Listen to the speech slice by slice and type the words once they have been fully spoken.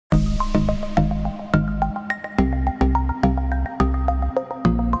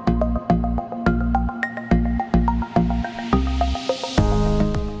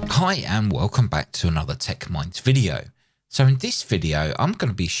Hi and welcome back to another Tech Minds video. So in this video I'm going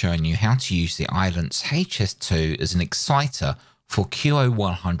to be showing you how to use the Ailunce HS2 as an exciter for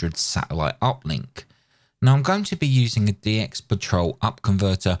QO-100 satellite uplink. Now I'm going to be using a DX Patrol up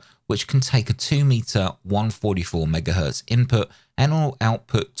converter which can take a 2 meter 144 MHz input and will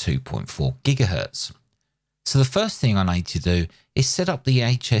output 2.4 GHz. So the first thing I need to do is set up the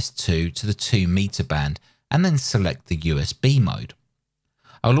HS2 to the 2 meter band and then select the USB mode.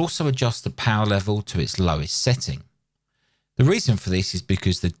 I'll also adjust the power level to its lowest setting. The reason for this is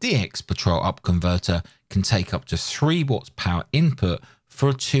because the DX Patrol up converter can take up to 3 watts power input for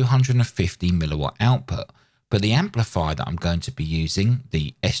a 250 milliwatt output, but the amplifier that I'm going to be using,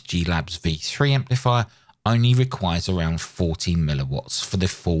 the SG Labs V3 amplifier, only requires around 14 milliwatts for the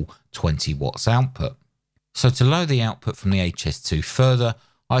full 20 watts output. So to lower the output from the HS2 further,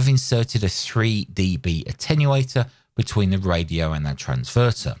 I've inserted a 3 dB attenuator between the radio and the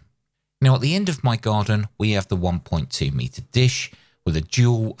transverter. Now at the end of my garden we have the 1.2 meter dish with a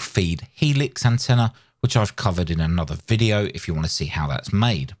dual feed helix antenna, which I've covered in another video if you want to see how that's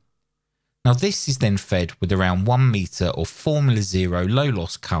made. Now this is then fed with around 1 meter of Formula 0 low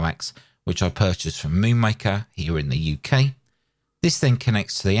loss coax which I purchased from Moonmaker here in the UK. This then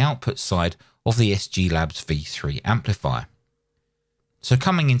connects to the output side of the SG Labs V3 amplifier. So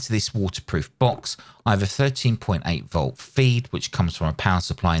coming into this waterproof box, I have a 13.8 volt feed which comes from a power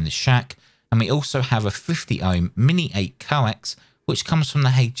supply in the shack, and we also have a 50 ohm Mini 8 coax which comes from the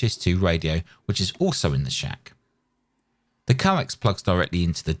HS2 radio which is also in the shack. The coax plugs directly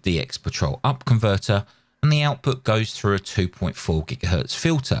into the DX Patrol up converter and the output goes through a 2.4 GHz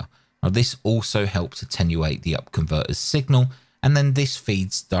filter. Now this also helps attenuate the up converter's signal, and then this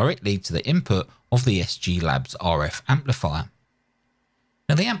feeds directly to the input of the SG Labs RF amplifier.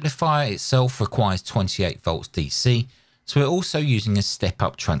 Now the amplifier itself requires 28 volts DC, so we're also using a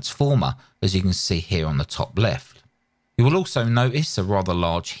step-up transformer as you can see here on the top left. You will also notice a rather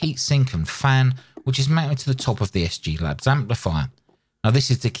large heatsink and fan which is mounted to the top of the SG Labs amplifier. Now this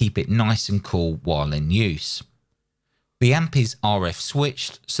is to keep it nice and cool while in use. The amp is RF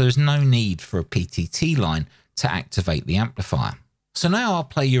switched, so there's no need for a PTT line to activate the amplifier. So now I'll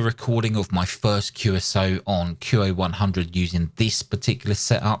play you a recording of my first QSO on QO-100 using this particular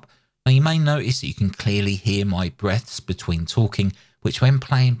setup. Now you may notice that you can clearly hear my breaths between talking, which when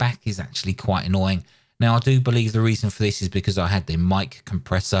playing back is actually quite annoying. Now I do believe the reason for this is because I had the mic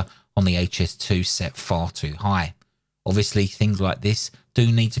compressor on the HS2 set far too high. Obviously things like this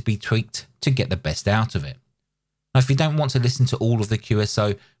do need to be tweaked to get the best out of it. Now if you don't want to listen to all of the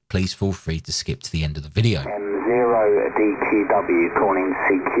QSO, please feel free to skip to the end of the video. M0DQW calling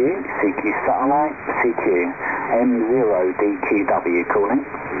CQ, CQ satellite, CQ, M0DQW calling.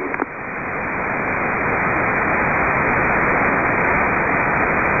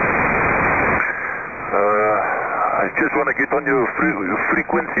 I just want to get on your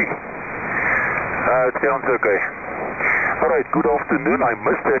frequency. It sounds okay. Alright, good afternoon. I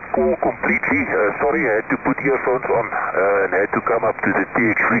missed that call completely. Sorry, I had to put earphones on and had to come up to the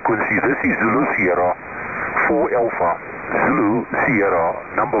TX frequency. This is Zulu Sierra 4 Alpha. Zulu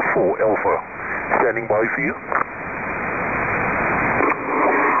Sierra number 4 Alpha. Standing by for you.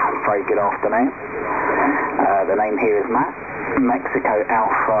 Very good afternoon. The name here is Matt. Mexico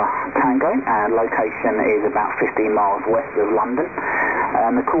Alpha Tango, and location is about 15 miles west of London.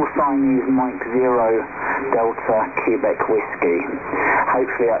 The call sign is Mike 0 Delta Quebec Whiskey.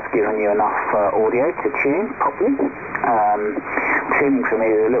 Hopefully that's given you enough audio to tune properly. Tuning for me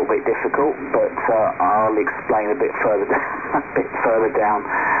is a little bit difficult, but I'll explain a bit further down.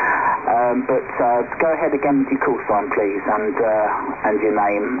 Go ahead again with your call sign please, and your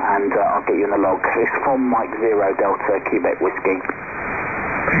name, and I'll get you in the log. It's from Mike 0 Delta Quebec Whiskey.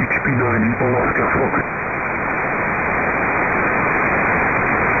 HP9 Alaska Fox.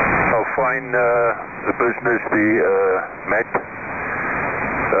 I'll find the business, the Matt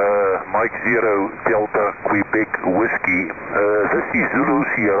Mike 0 Delta Quebec Whiskey. This is Zulu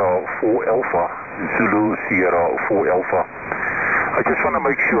Sierra 4 Alpha. Zulu Sierra 4 Alpha. I just want to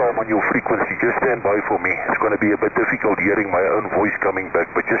make sure I'm on your frequency. Just stand by for me. It's going to be a bit difficult hearing my own voice coming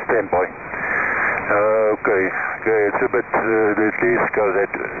back, but just stand by. Okay, it's a bit, let's go this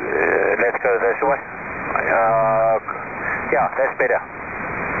way. Yeah, that's better.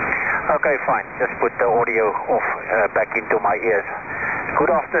 Okay, fine. Just put the audio off, back into my ears. Good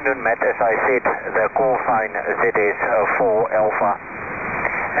afternoon, Matt. As I said, the call sign ZS 4 Alpha,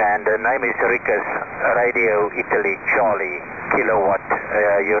 and the name is Ricus, Radio Italy Charlie Kilowatt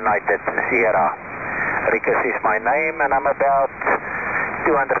United Sierra. Ricus is my name, and I'm about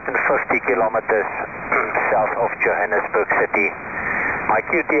 250 kilometers south of Johannesburg City. My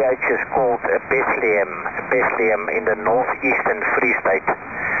QTH is called Bethlehem in the northeastern Free State,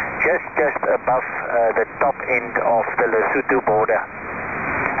 just above the top end of the Lesotho border,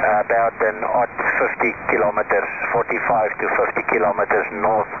 about an odd 50 kilometers, 45 to 50 kilometers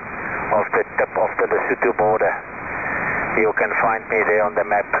north of the tip of the Lesotho border. You can find me there on the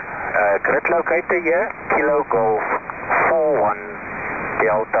map. Grid locator here, Kilo Golf 41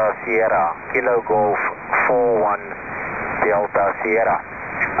 Delta Sierra, Kilo Golf 41 Delta Sierra.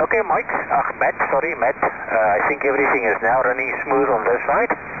 Okay, Matt, I think everything is now running smooth on this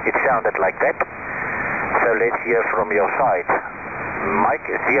side. It sounded like that. So let's hear from your side. Mike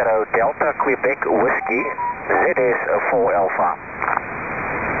 0 Delta Quebec Whiskey, ZS 4 Alpha.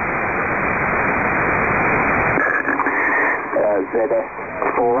 ZS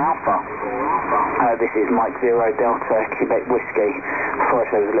 4 Alpha. This is Mike 0 Delta Quebec Whiskey. Sorry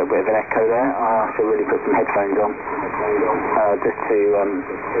if there was a little bit of an echo there. I should really put some headphones on just to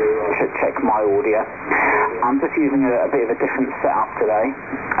check my audio. I'm just using a bit of a different setup today.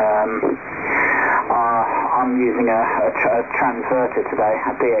 I'm using a transverter today,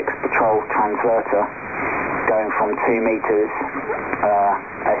 a DX Patrol transverter, going from 2 meters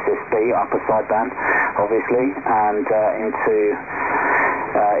SSB, upper sideband, obviously, and into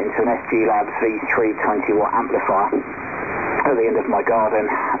an SG Labs V320 watt amplifier at the end of my garden,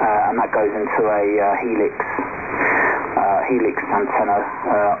 and that goes into a helix antenna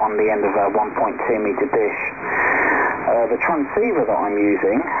on the end of a 1.2 meter dish. The transceiver that I'm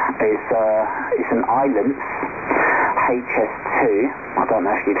using is an Ailunce HS2. I don't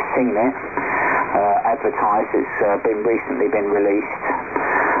know if you've seen it advertised. It's recently been released.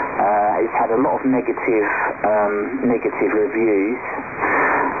 It's had a lot of negative reviews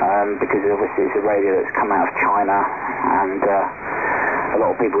because obviously it's a radio that's come out of China, and a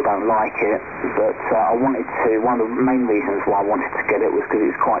lot of people don't like it. But one of the main reasons why I wanted to get it was because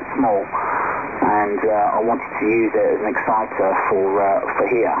it's quite small, and I wanted to use it as an exciter for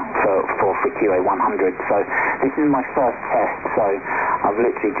QO-100. So this is my first test, so I've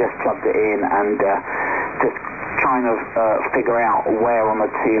literally just plugged it in and just trying to figure out where on the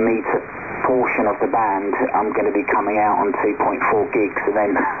 2 meter portion of the band I'm going to be coming out on 2.4 gigs and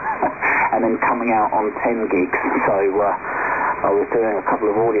then coming out on 10 gigs. So I was doing a couple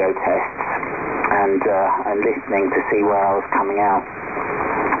of audio tests and listening to see where I was coming out.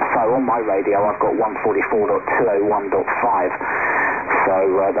 So on my radio I've got 144.201.5, so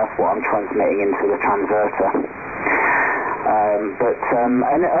that's what I'm transmitting into the transverter.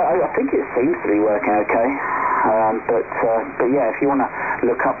 And I think it seems to be working okay. But yeah, if you want to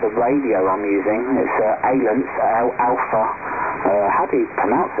look up the radio I'm using, it's Ailunce Alpha. How do you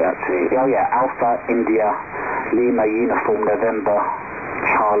pronounce it actually? Oh yeah, Alpha India Lima Uniform November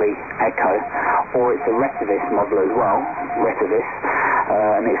Charlie Echo, or it's a Retivis model as well, Retivis,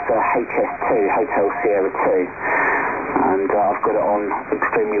 and it's a HS2 Hotel Sierra 2, and I've got it on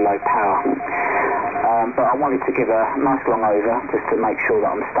extremely low power. But I wanted to give a nice long over just to make sure that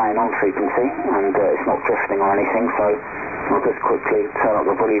I'm staying on frequency and it's not drifting or anything, so I'll just quickly turn up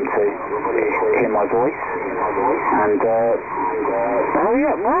the volume to hear my voice. And oh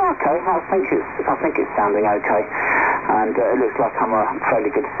yeah, well, okay, I think it's sounding okay, and it looks like I'm a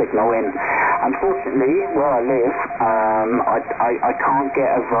fairly good signal in. Unfortunately, where I live, I can't get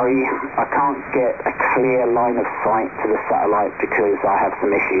a clear line of sight to the satellite because I have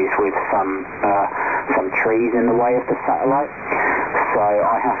some issues with some trees in the way of the satellite. So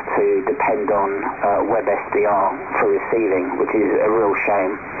I have to depend on WebSDR for receiving, which is a real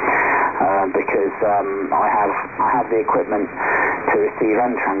shame because I have the equipment to receive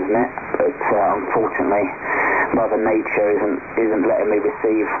and transmit, but unfortunately Mother Nature isn't letting me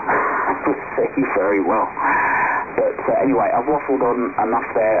receive very well. But anyway, I've waffled on enough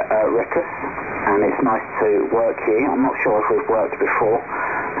there, Rickus, and it's nice to work here. I'm not sure if we've worked before.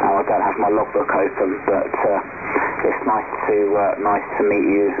 I don't have my logbook open, but it's nice to meet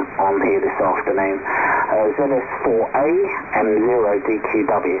you on here this afternoon. ZS4A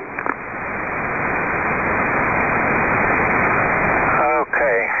M0DQW.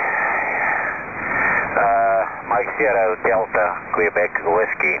 Okay. Mike 0 Delta Quebec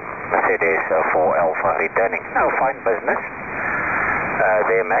Whiskey, Mercedes 4 Alpha returning. No, fine business.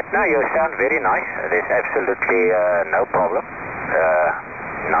 There, Matt. No, you sound very nice. There's absolutely no problem.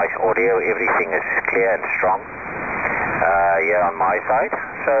 Nice audio, everything is clear and strong here on my side,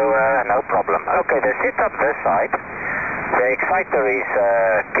 so no problem. Okay, the setup this side, the exciter is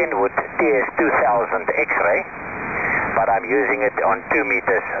Kenwood TS2000 X-ray, but I'm using it on 2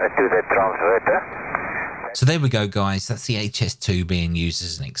 meters to the transverter. So there we go, guys. That's the HS2 being used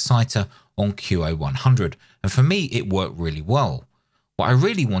as an exciter on QO-100, and for me it worked really well. What I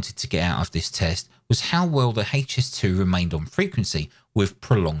really wanted to get out of this test was how well the HS2 remained on frequency with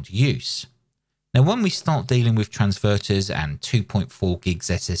prolonged use. Now, when we start dealing with transverters and 2.4 gigs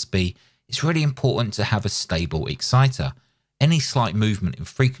SSB, it's really important to have a stable exciter. Any slight movement in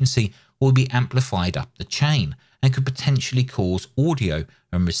frequency will be amplified up the chain and could potentially cause audio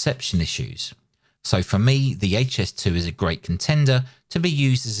and reception issues. So for me, the HS2 is a great contender to be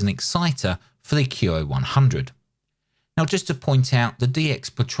used as an exciter for the QO-100. Now, just to point out, the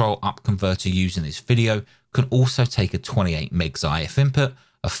DX Patrol up converter used in this video can also take a 28 megs IF input,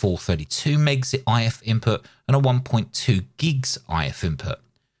 a 432 megs IF input, and a 1.2 gigs IF input.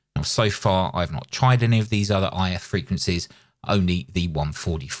 Now, so far, I've not tried any of these other IF frequencies, only the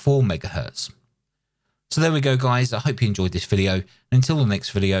 144 megahertz. So there we go, guys. I hope you enjoyed this video. Until the next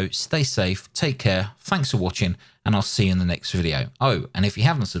video, stay safe, take care, thanks for watching, and I'll see you in the next video. Oh, and if you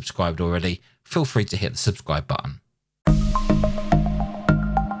haven't subscribed already, feel free to hit the subscribe button.